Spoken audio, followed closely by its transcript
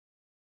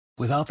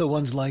Without the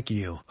ones like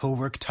you, who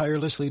work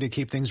tirelessly to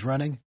keep things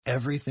running,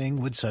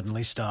 everything would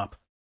suddenly stop.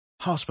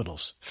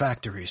 Hospitals,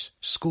 factories,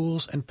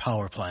 schools, and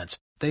power plants,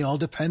 they all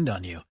depend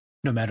on you.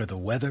 No matter the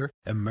weather,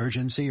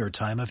 emergency, or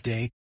time of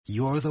day,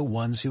 you're the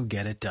ones who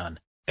get it done.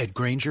 At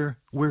Grainger,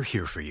 we're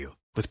here for you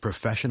with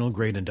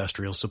professional-grade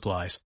industrial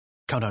supplies.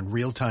 Count on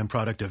real-time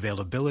product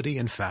availability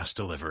and fast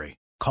delivery.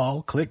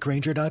 Call, click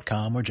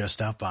Grainger.com, or just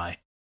stop by.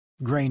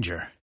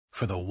 Grainger,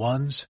 for the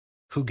ones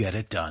who get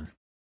it done.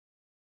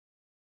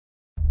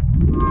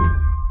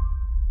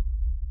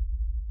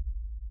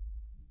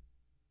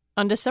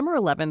 On December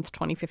 11th,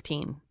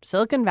 2015,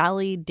 Silicon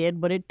Valley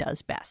did what it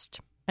does best,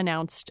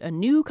 announced a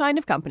new kind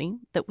of company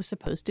that was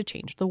supposed to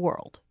change the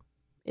world.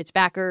 Its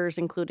backers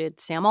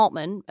included Sam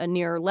Altman, a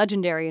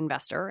near-legendary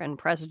investor and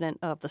president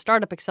of the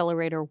startup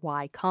accelerator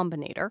Y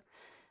Combinator,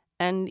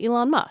 and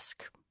Elon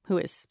Musk, who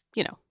is,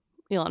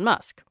 Elon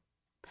Musk.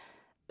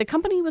 The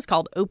company was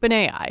called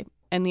OpenAI,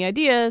 and the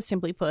idea,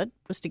 simply put,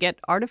 was to get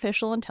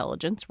artificial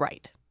intelligence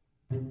right.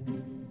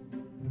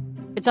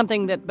 It's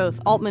something that both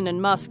Altman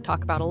and Musk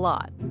talk about a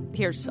lot.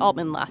 Here's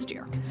Altman last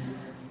year.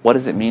 What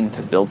does it mean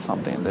to build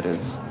something that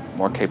is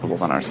more capable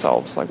than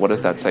ourselves? Like, what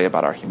does that say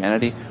about our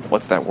humanity?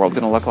 What's that world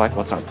going to look like?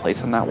 What's our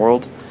place in that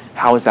world?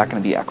 How is that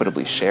going to be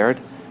equitably shared?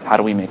 How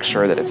do we make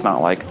sure that it's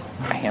not like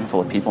a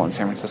handful of people in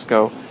San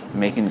Francisco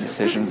making the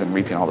decisions and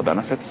reaping all the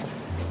benefits?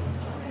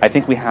 I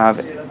think we have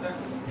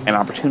an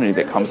opportunity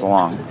that comes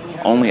along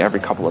only every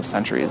couple of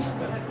centuries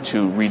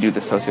to redo the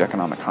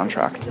socioeconomic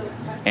contract,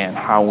 and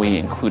how we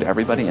include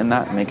everybody in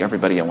that, make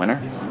everybody a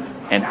winner,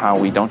 and how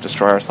we don't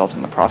destroy ourselves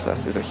in the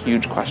process is a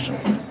huge question.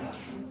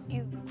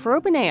 For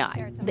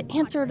OpenAI, the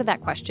answer to that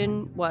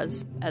question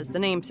was, as the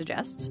name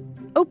suggests,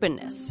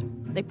 openness.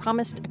 They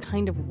promised a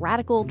kind of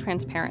radical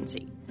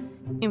transparency.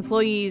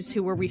 Employees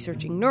who were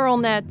researching neural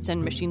nets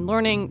and machine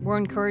learning were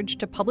encouraged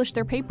to publish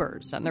their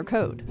papers and their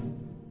code.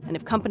 And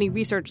if company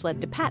research led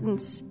to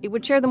patents, it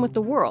would share them with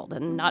the world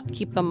and not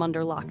keep them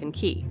under lock and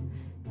key.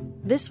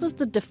 This was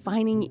the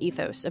defining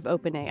ethos of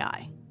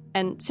OpenAI.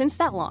 And since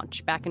that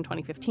launch back in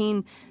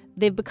 2015,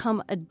 they've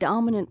become a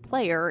dominant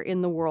player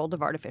in the world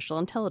of artificial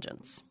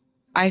intelligence.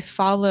 I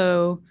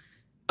follow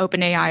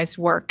OpenAI's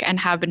work and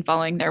have been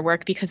following their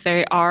work because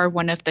they are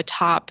one of the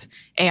top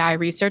AI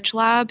research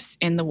labs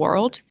in the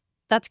world.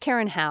 That's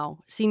Karen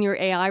Howe, senior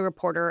AI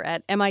reporter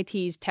at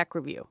MIT's Tech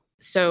Review.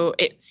 So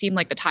it seemed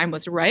like the time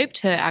was ripe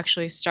to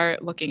actually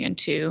start looking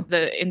into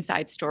the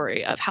inside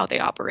story of how they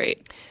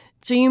operate.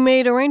 So you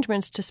made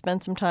arrangements to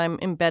spend some time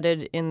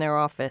embedded in their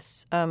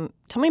office. Tell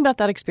me about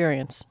that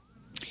experience.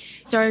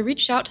 So I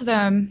reached out to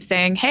them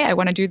saying, hey, I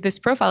want to do this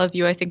profile of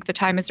you. I think the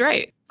time is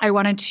right. I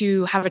wanted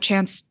to have a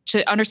chance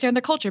to understand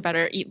the culture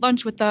better, eat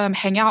lunch with them,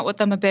 hang out with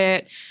them a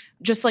bit,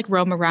 just like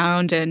roam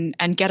around and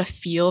get a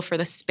feel for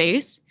the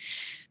space.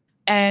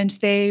 And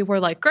they were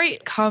like,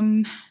 great,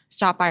 come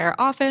stop by our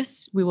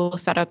office. We will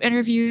set up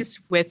interviews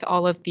with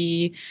all of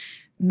the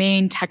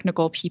main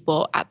technical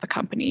people at the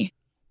company.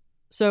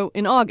 So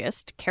in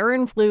August,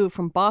 Karen flew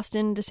from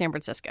Boston to San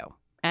Francisco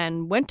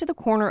and went to the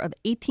corner of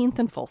 18th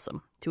and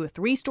Folsom to a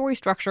 3-story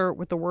structure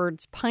with the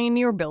words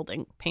Pioneer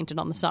Building painted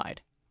on the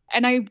side.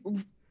 And I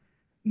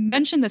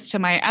mentioned this to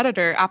my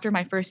editor after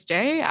my first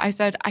day. I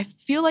said, I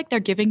feel like they're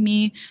giving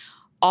me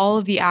all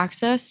of the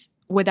access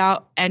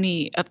without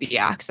any of the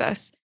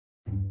access.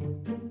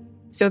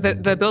 So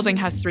the building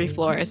has 3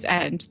 floors,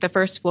 and the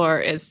first floor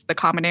is the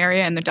common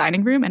area and the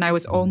dining room, and I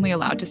was only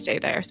allowed to stay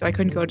there. So I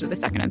couldn't go to the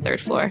second and third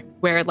floor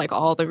where like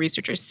all the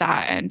researchers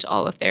sat and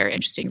all of their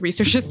interesting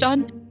research is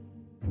done.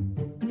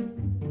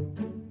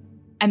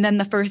 And then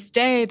the first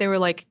day they were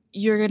like,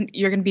 you're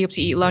gonna be able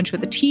to eat lunch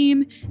with the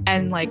team.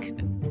 And like,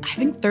 I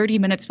think 30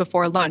 minutes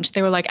before lunch,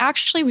 they were like,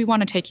 actually, we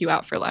want to take you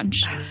out for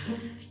lunch.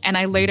 And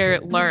I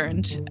later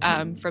learned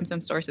from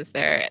some sources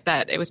there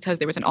that it was because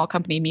there was an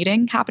all-company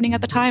meeting happening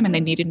at the time and they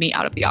needed me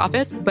out of the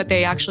office. But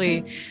they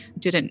actually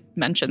didn't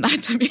mention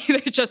that to me.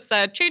 They just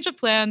said, change of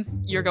plans,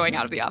 you're going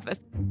out of the office.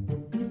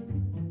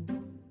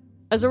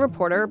 As a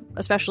reporter,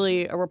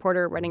 especially a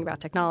reporter writing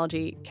about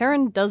technology,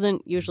 Karen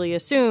doesn't usually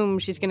assume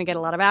she's going to get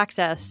a lot of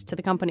access to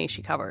the company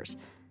she covers.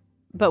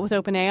 But with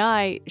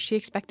OpenAI, she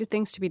expected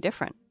things to be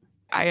different.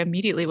 I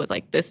immediately was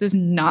like, this is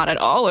not at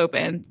all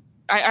open.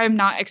 I'm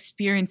not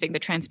experiencing the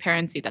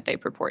transparency that they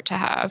purport to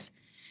have.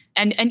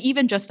 And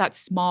even just that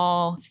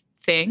small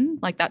thing,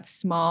 like that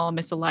small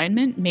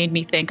misalignment, made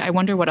me think, I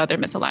wonder what other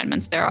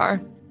misalignments there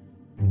are.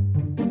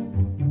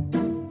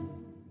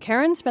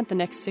 Karen spent the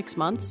next 6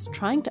 months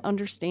trying to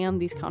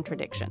understand these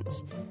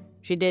contradictions.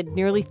 She did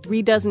nearly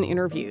 36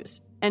 interviews,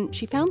 and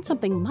she found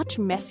something much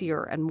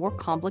messier and more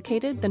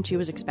complicated than she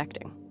was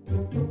expecting.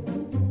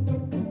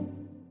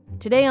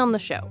 Today on the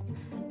show,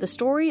 the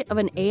story of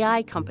an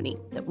AI company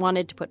that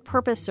wanted to put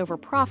purpose over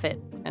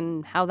profit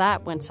and how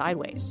that went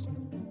sideways.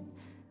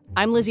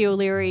 I'm Lizzie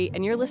O'Leary,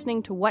 and you're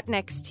listening to What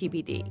Next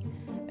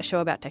TBD, a show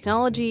about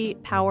technology,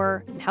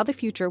 power, and how the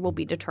future will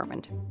be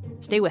determined.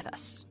 Stay with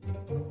us.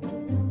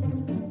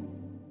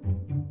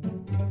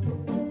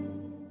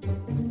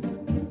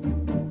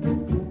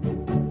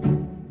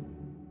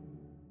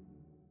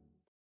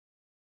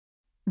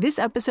 This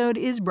episode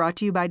is brought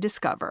to you by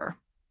Discover.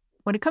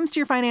 When it comes to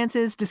your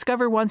finances,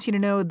 Discover wants you to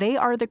know they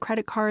are the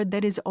credit card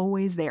that is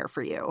always there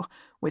for you.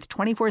 With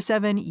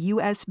 24/7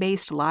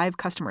 U.S.-based live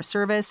customer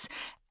service,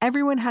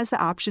 everyone has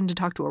the option to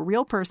talk to a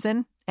real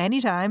person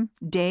anytime,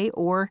 day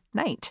or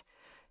night.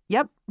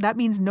 Yep, that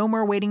means no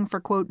more waiting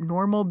for, quote,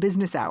 normal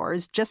business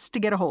hours just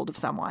to get a hold of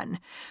someone.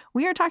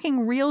 We are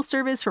talking real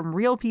service from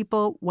real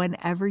people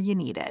whenever you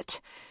need it.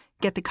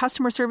 Get the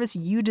customer service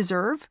you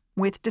deserve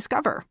with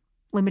Discover.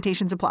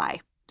 Limitations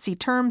apply. See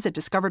terms at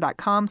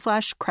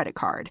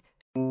discover.com/creditcard.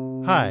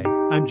 Hi,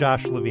 I'm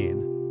Josh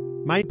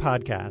Levine. My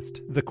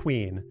podcast, The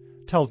Queen,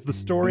 tells the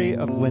story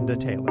of Linda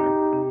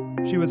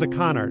Taylor. She was a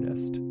con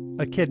artist,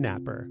 a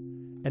kidnapper,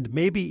 and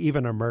maybe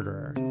even a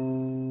murderer.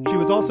 She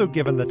was also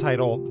given the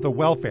title the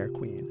Welfare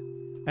Queen,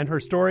 and her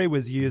story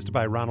was used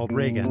by Ronald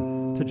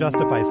Reagan to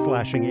justify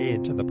slashing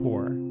aid to the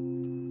poor.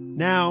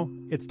 Now,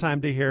 it's time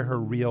to hear her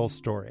real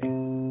story.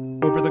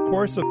 Over the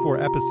course of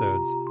 4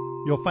 episodes,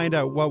 you'll find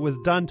out what was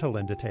done to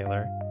Linda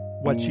Taylor,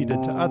 what she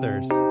did to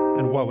others,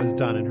 and what was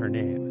done in her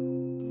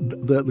name.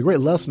 The great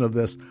lesson of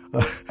this,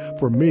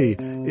 for me,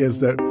 is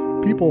that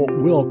people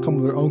will come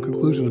to their own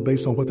conclusions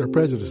based on what their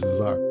prejudices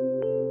are.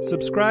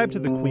 Subscribe to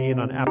The Queen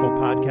on Apple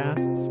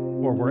Podcasts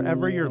or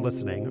wherever you're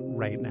listening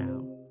right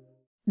now.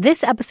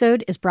 This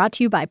episode is brought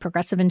to you by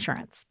Progressive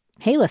Insurance.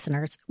 Hey,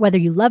 listeners, whether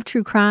you love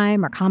true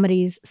crime or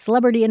comedies,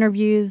 celebrity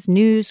interviews,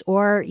 news,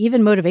 or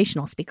even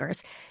motivational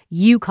speakers,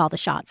 you call the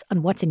shots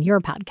on what's in your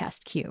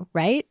podcast queue,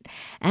 right?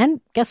 And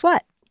guess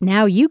what?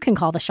 Now you can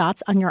call the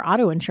shots on your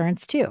auto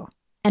insurance, too.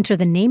 Enter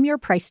the Name Your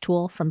Price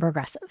tool from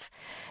Progressive.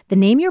 The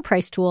Name Your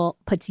Price tool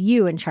puts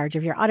you in charge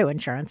of your auto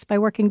insurance by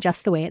working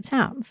just the way it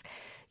sounds.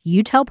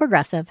 You tell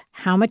Progressive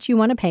how much you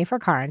want to pay for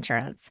car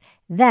insurance.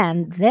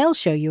 Then they'll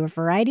show you a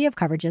variety of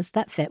coverages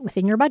that fit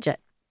within your budget,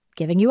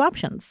 giving you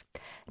options.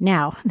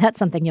 Now, that's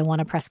something you'll want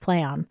to press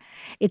play on.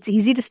 It's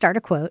easy to start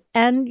a quote,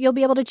 and you'll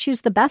be able to choose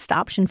the best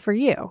option for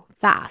you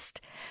fast.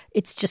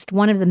 It's just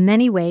one of the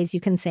many ways you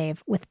can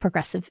save with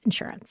Progressive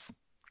Insurance.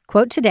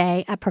 Quote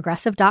today at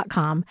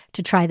Progressive.com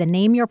to try the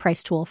Name Your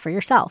Price tool for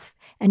yourself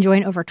and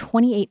join over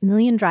 28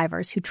 million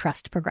drivers who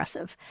trust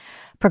Progressive.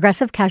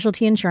 Progressive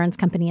Casualty Insurance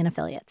Company and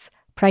Affiliates.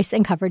 Price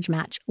and coverage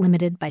match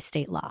limited by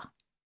state law.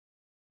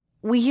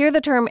 We hear the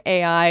term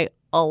AI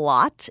a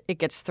lot. It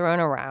gets thrown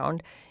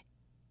around.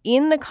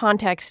 In the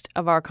context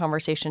of our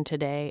conversation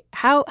today,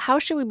 how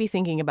should we be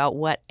thinking about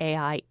what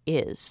AI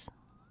is?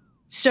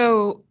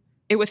 So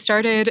it was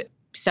started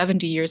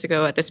 70 years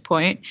ago at this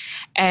point,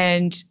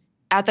 and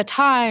at the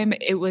time,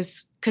 it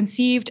was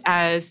conceived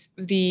as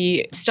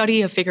the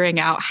study of figuring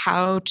out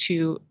how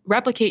to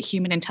replicate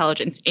human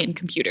intelligence in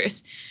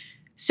computers.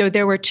 So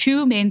there were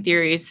 2 main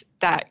theories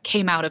that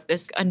came out of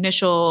this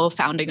initial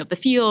founding of the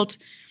field.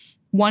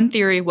 One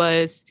theory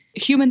was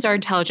humans are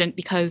intelligent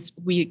because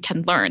we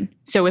can learn.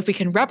 So if we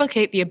can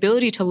replicate the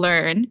ability to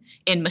learn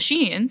in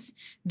machines,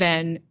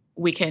 then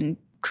we can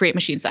create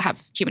machines that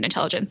have human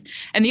intelligence.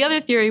 And the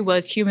other theory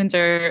was humans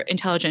are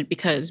intelligent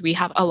because we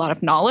have a lot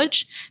of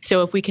knowledge.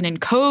 So if we can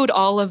encode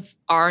all of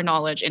our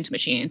knowledge into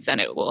machines, then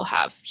it will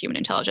have human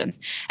intelligence.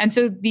 And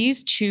so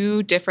these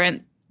 2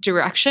 different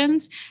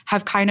directions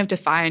have kind of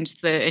defined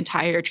the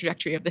entire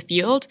trajectory of the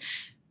field.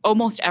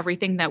 Almost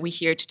everything that we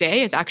hear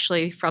today is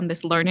actually from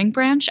this learning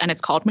branch, and it's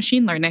called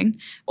machine learning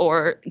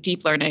or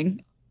deep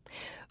learning.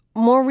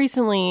 More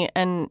recently,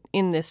 and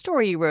in this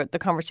story you wrote, the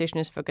conversation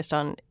is focused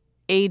on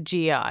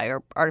AGI,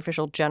 or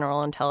artificial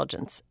general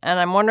intelligence. And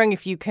I'm wondering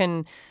if you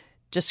can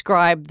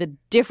describe the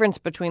difference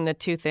between the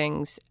 2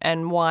 things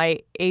and why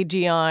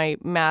AGI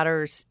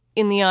matters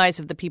in the eyes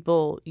of the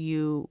people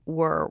you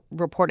were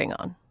reporting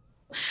on.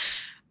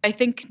 I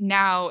think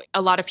now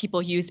a lot of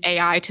people use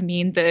AI to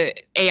mean the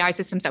AI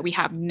systems that we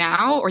have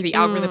now or the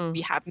algorithms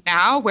we have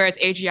now, whereas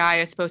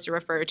AGI is supposed to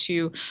refer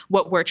to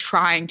what we're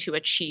trying to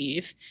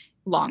achieve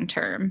long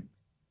term.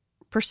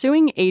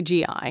 Pursuing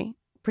AGI,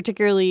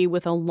 particularly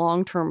with a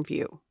long-term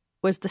view,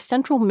 was the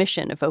central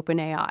mission of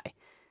OpenAI.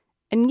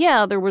 And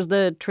yeah, there was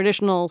the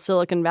traditional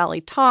Silicon Valley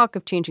talk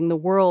of changing the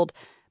world,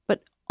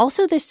 but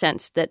also this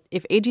sense that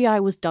if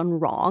AGI was done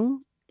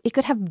wrong, it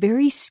could have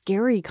very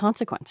scary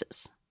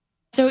consequences.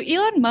 So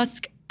Elon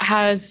Musk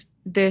has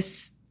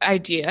this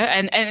idea,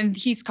 and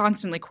he's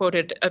constantly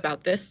quoted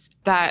about this,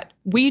 that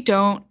we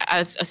don't,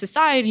 as a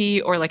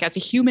society or like as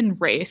a human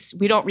race,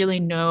 we don't really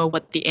know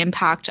what the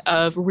impact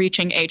of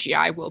reaching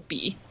AGI will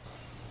be.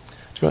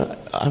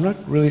 I'm not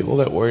really all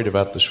that worried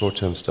about the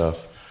short-term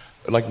stuff.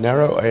 Like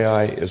narrow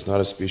AI is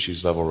not a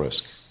species-level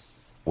risk,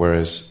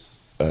 whereas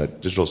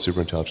digital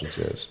superintelligence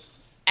is.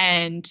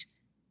 And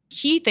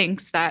he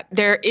thinks that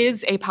there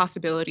is a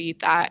possibility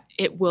that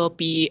it will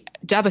be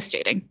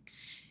devastating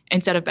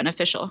instead of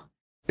beneficial.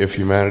 If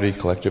humanity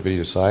collectively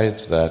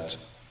decides that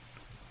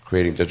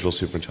creating digital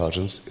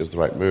superintelligence is the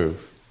right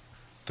move,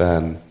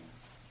 then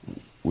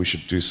we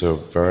should do so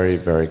very,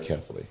 very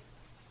carefully.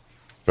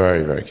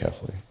 Very, very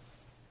carefully.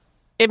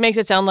 It makes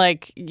it sound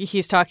like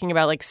he's talking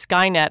about like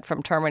Skynet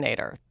from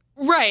Terminator.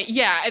 Right.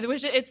 Yeah.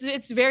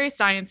 It's very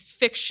science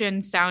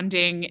fiction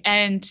sounding.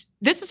 And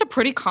this is a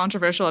pretty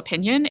controversial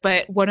opinion.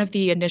 But one of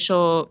the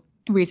initial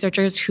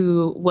researchers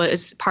who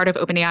was part of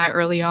OpenAI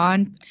early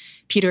on,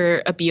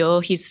 Peter Abil,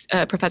 he's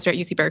a professor at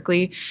UC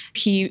Berkeley,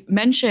 he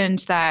mentioned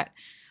that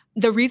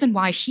the reason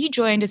why he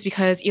joined is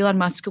because Elon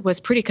Musk was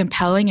pretty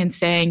compelling in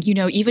saying,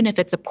 even if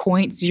it's a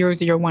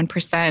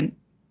 0.001%,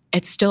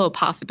 it's still a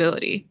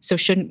possibility. So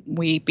shouldn't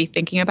we be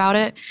thinking about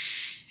it?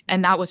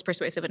 And that was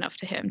persuasive enough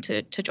to him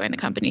to join the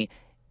company.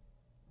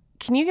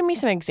 Can you give me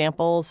some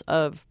examples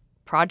of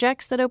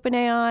projects that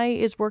OpenAI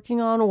is working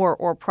on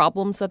or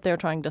problems that they're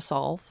trying to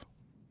solve?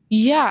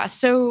 Yeah,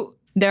 so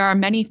there are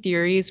many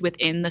theories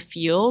within the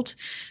field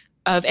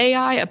of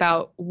AI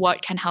about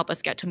what can help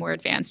us get to more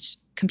advanced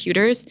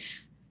computers.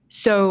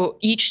 So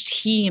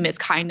each team is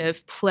kind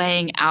of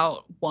playing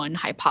out one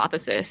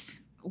hypothesis.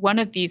 One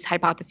of these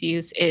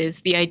hypotheses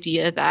is the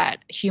idea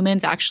that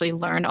humans actually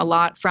learn a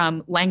lot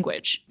from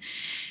language.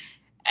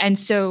 And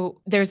so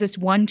there's this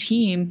one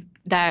team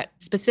that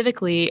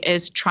specifically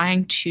is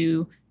trying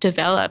to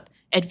develop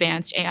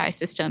advanced AI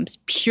systems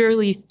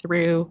purely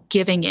through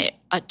giving it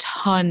a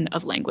ton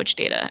of language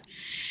data.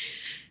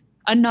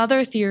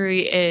 Another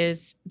theory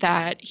is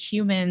that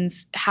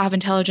humans have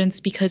intelligence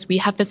because we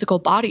have physical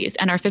bodies,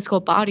 and our physical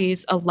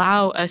bodies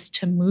allow us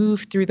to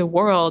move through the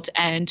world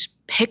and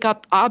pick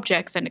up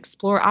objects and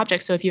explore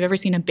objects. So if you've ever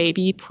seen a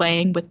baby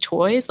playing with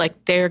toys,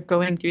 like they're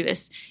going through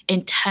this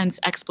intense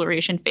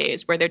exploration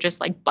phase where they're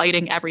just like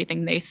biting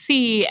everything they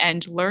see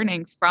and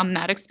learning from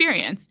that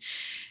experience.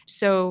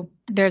 So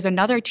there's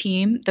another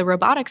team, the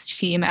robotics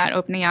team at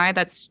OpenAI,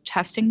 that's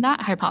testing that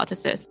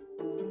hypothesis.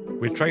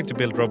 We're trying to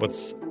build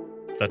robots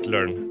that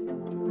learn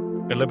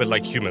a little bit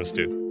like humans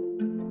do,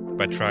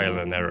 by trial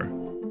and error.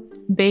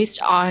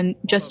 Based on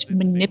just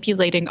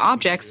manipulating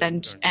objects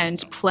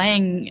and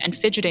playing and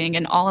fidgeting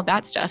and all of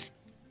that stuff,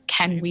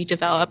 can we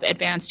develop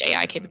advanced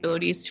AI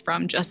capabilities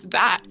from just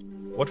that?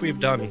 What we've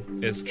done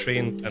is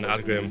trained an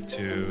algorithm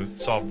to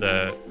solve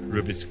the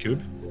Rubik's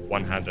Cube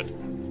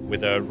one-handed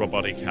with a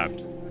robotic hand.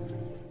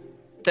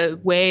 The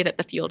way that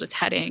the field is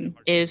heading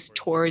is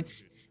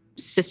towards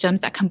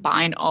systems that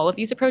combine all of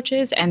these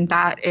approaches. And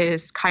that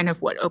is kind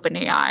of what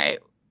OpenAI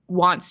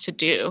wants to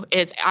do,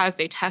 is as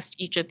they test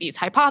each of these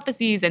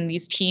hypotheses and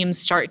these teams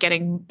start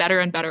getting better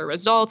and better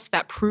results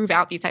that prove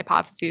out these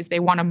hypotheses, they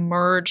want to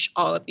merge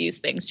all of these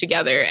things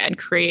together and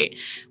create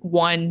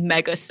one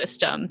mega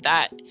system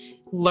that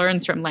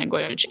learns from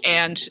language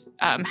and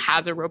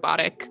has a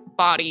robotic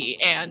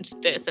body and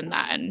this and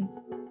that and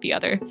the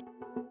other.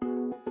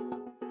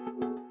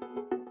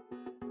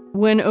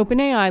 When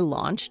OpenAI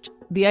launched,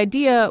 the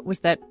idea was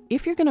that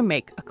if you're going to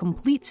make a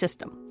complete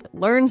system that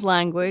learns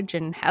language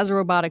and has a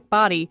robotic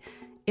body,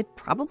 it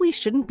probably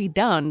shouldn't be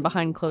done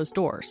behind closed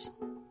doors.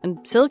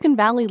 And Silicon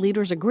Valley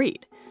leaders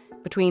agreed.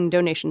 Between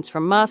donations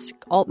from Musk,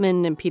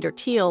 Altman, and Peter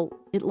Thiel,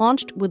 it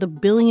launched with $1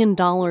 billion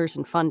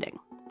in funding.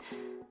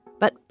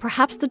 But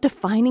perhaps the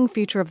defining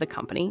feature of the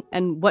company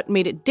and what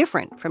made it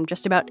different from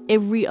just about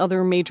every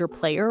other major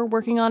player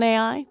working on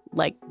AI,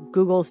 like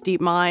Google's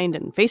DeepMind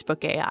and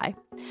Facebook AI,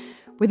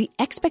 were the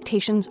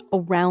expectations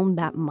around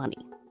that money.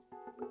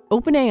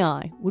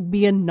 OpenAI would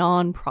be a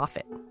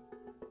non-profit.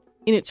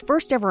 In its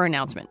first ever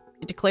announcement,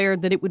 it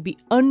declared that it would be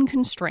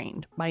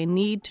unconstrained by a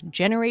need to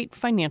generate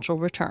financial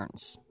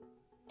returns.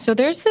 So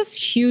there's this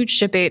huge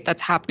debate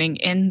that's happening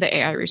in the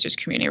AI research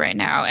community right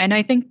now. And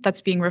I think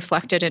that's being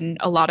reflected in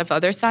a lot of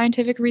other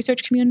scientific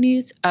research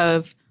communities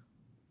of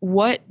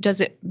what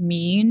does it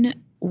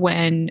mean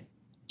when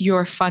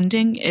your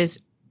funding is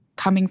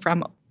coming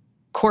from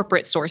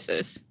corporate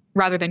sources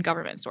rather than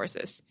government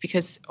sources,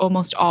 because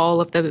almost all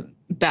of the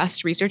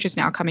best research is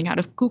now coming out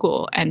of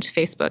Google and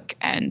Facebook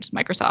and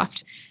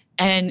Microsoft.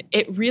 And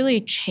it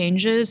really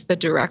changes the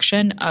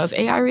direction of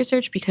AI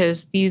research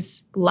because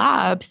these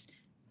labs,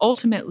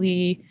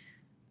 ultimately,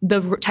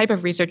 the type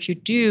of research you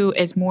do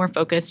is more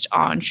focused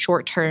on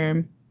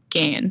short-term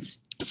gains.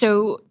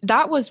 So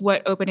that was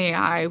what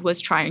OpenAI was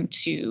trying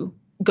to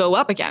go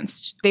up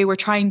against. They were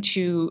trying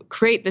to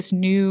create this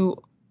new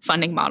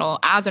funding model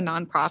as a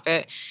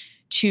nonprofit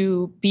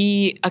to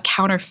be a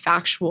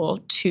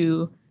counterfactual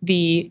to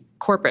the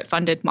corporate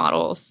funded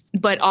models,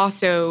 but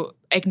also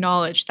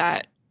acknowledge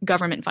that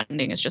government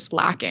funding is just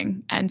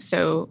lacking. And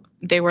so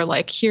they were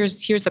like,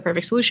 here's the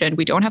perfect solution.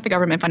 We don't have the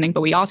government funding,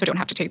 but we also don't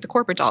have to take the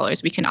corporate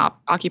dollars. We can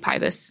occupy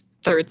this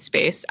third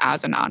space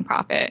as a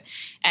nonprofit.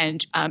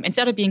 And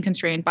instead of being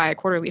constrained by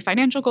quarterly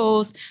financial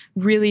goals,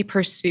 really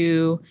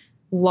pursue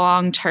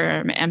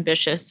long-term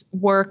ambitious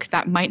work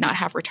that might not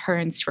have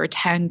returns for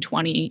 10,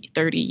 20,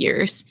 30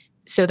 years.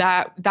 So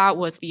that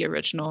was the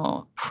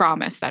original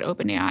promise that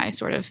OpenAI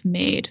sort of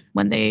made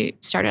when they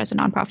started as a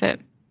nonprofit.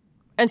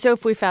 And so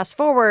if we fast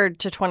forward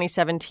to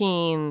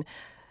 2017,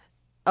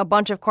 a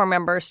bunch of core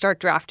members start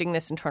drafting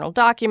this internal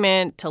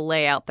document to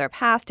lay out their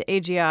path to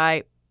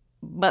AGI,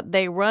 but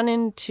they run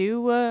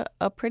into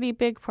a pretty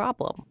big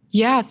problem.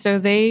 Yeah, so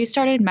they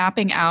started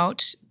mapping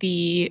out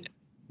the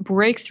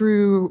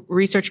breakthrough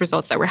research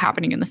results that were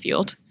happening in the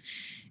field.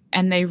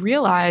 And they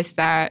realized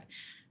that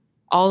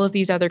all of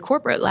these other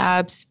corporate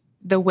labs,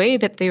 the way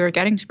that they were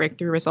getting to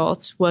breakthrough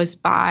results was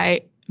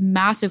by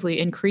massively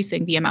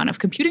increasing the amount of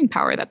computing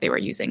power that they were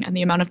using and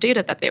the amount of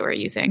data that they were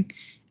using.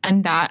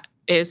 And that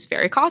is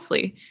very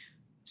costly.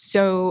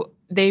 So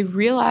they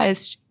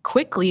realized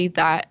quickly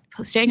that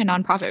staying a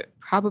nonprofit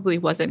probably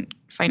wasn't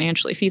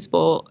financially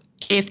feasible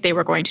if they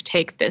were going to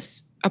take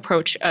this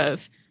approach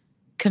of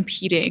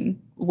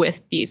competing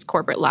with these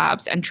corporate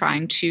labs and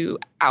trying to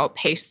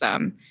outpace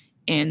them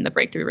in the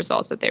breakthrough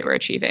results that they were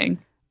achieving.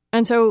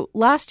 And so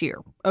last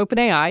year,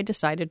 OpenAI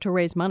decided to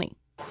raise money.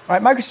 All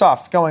right,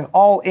 Microsoft going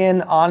all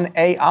in on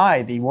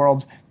AI, the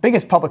world's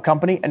biggest public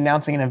company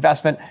announcing an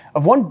investment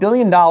of $1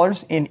 billion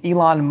in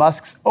Elon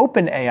Musk's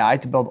OpenAI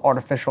to build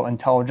artificial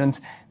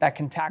intelligence that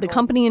can tackle... The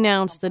company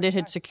announced that it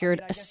had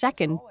secured a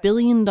second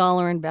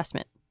billion-dollar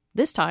investment,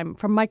 this time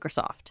from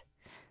Microsoft.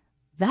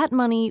 That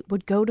money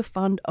would go to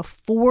fund a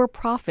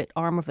for-profit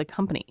arm of the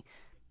company,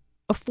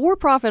 a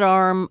for-profit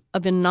arm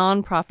of a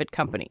nonprofit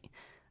company.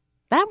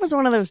 That was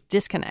one of those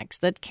disconnects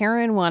that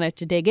Karen wanted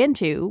to dig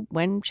into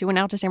when she went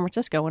out to San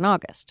Francisco in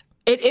August.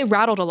 It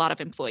rattled a lot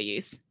of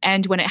employees.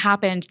 And when it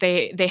happened,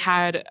 they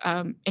had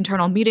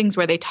internal meetings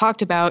where they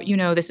talked about,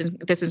 this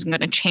isn't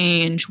going to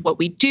change what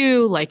we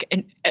do.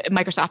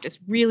 Microsoft is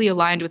really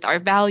aligned with our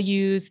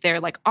values. They're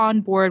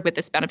on board with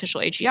this beneficial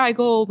AGI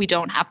goal. We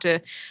don't have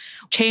to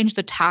change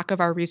the tack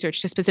of our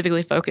research to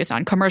specifically focus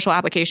on commercial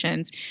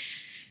applications.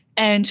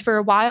 And for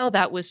a while,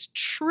 that was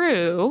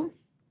true.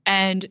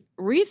 And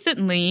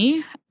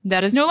recently,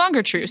 that is no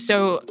longer true.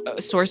 So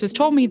sources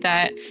told me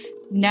that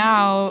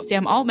now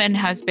Sam Altman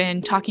has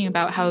been talking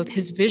about how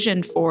his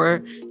vision for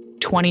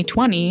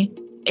 2020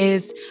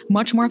 is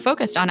much more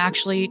focused on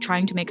actually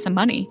trying to make some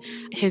money.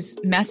 His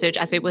message,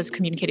 as it was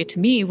communicated to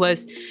me,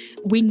 was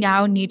we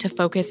now need to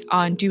focus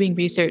on doing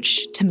research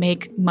to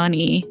make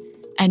money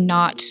and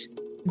not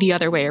the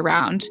other way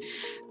around.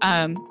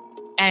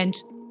 And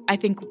I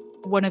think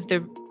one of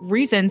the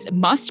reasons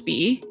must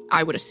be,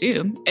 I would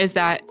assume, is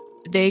that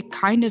they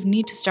kind of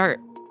need to start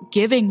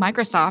giving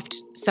Microsoft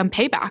some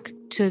payback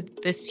to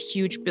this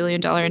huge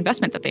billion-dollar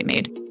investment that they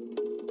made.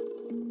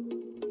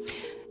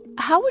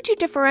 How would you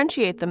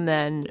differentiate them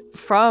then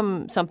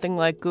from something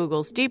like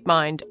Google's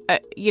DeepMind?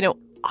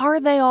 Are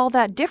they all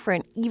that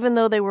different, even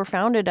though they were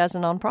founded as a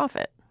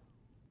nonprofit?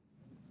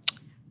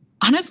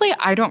 Honestly,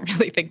 I don't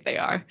really think they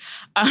are.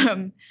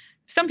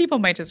 Some people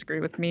might disagree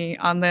with me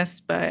on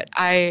this, but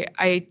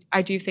I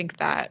do think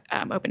that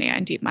OpenAI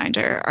and DeepMind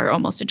are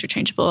almost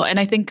interchangeable. And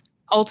I think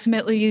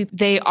ultimately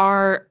they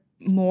are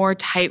more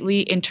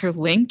tightly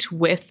interlinked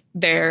with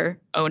their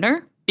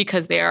owner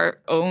because they are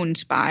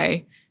owned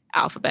by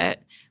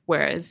Alphabet,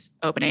 whereas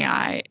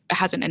OpenAI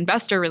has an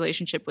investor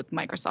relationship with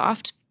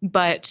Microsoft.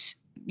 But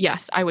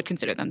yes, I would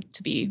consider them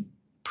to be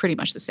pretty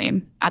much the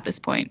same at this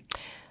point.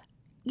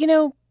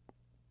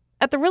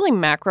 At the really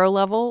macro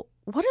level,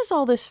 what is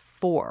all this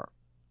for?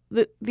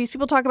 These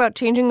people talk about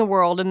changing the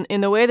world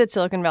in the way that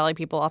Silicon Valley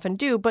people often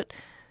do, but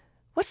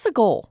what's the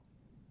goal?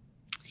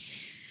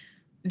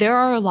 There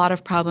are a lot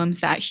of problems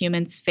that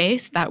humans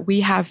face that we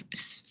have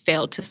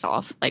failed to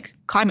solve, like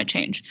climate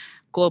change,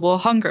 global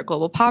hunger,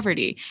 global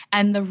poverty.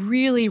 And the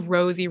really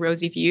rosy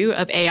view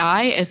of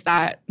AI is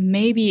that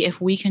maybe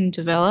if we can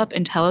develop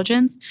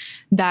intelligence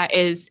that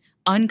is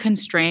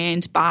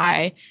unconstrained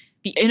by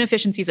the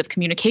inefficiencies of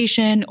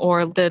communication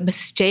or the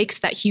mistakes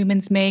that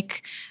humans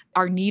make,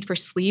 our need for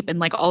sleep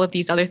and all of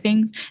these other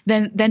things,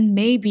 then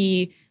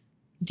maybe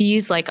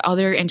these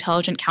other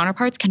intelligent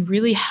counterparts can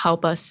really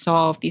help us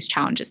solve these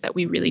challenges that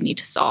we really need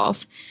to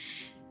solve.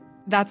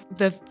 That's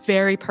the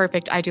very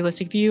perfect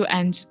idealistic view.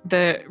 And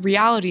the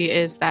reality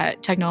is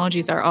that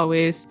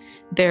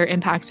their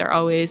impacts are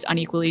always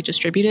unequally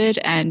distributed.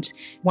 And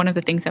one of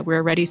the things that we're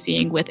already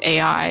seeing with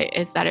AI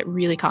is that it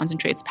really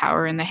concentrates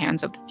power in the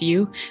hands of the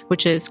few,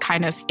 which is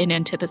kind of in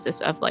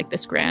antithesis of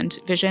this grand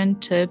vision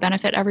to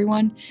benefit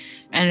everyone.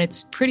 And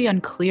it's pretty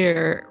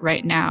unclear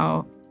right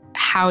now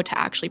how to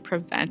actually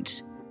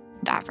prevent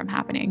that from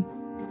happening.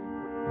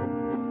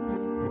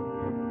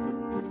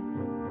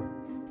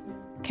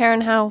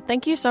 Karen Howe,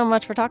 thank you so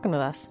much for talking with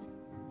us.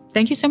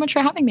 Thank you so much for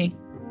having me.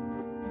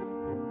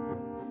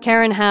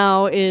 Karen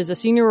Howe is a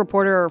senior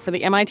reporter for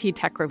the MIT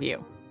Tech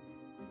Review.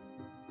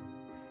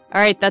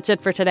 All right, that's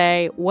it for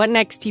today. What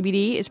Next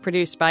TBD is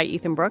produced by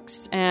Ethan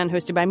Brooks and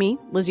hosted by me,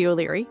 Lizzie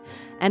O'Leary,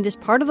 and is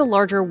part of the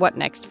larger What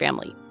Next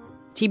family.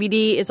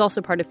 TBD is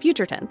also part of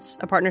Future Tense,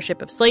 a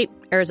partnership of Slate,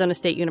 Arizona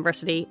State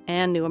University,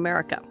 and New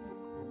America.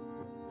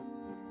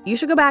 You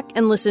should go back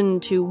and listen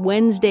to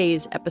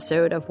Wednesday's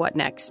episode of What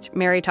Next.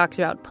 Mary talks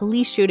about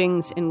police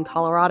shootings in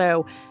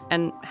Colorado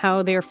and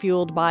how they're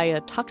fueled by a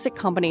toxic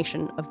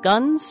combination of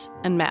guns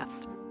and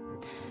meth.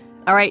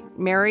 All right,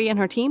 Mary and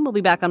her team will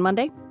be back on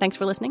Monday. Thanks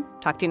for listening.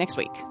 Talk to you next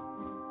week.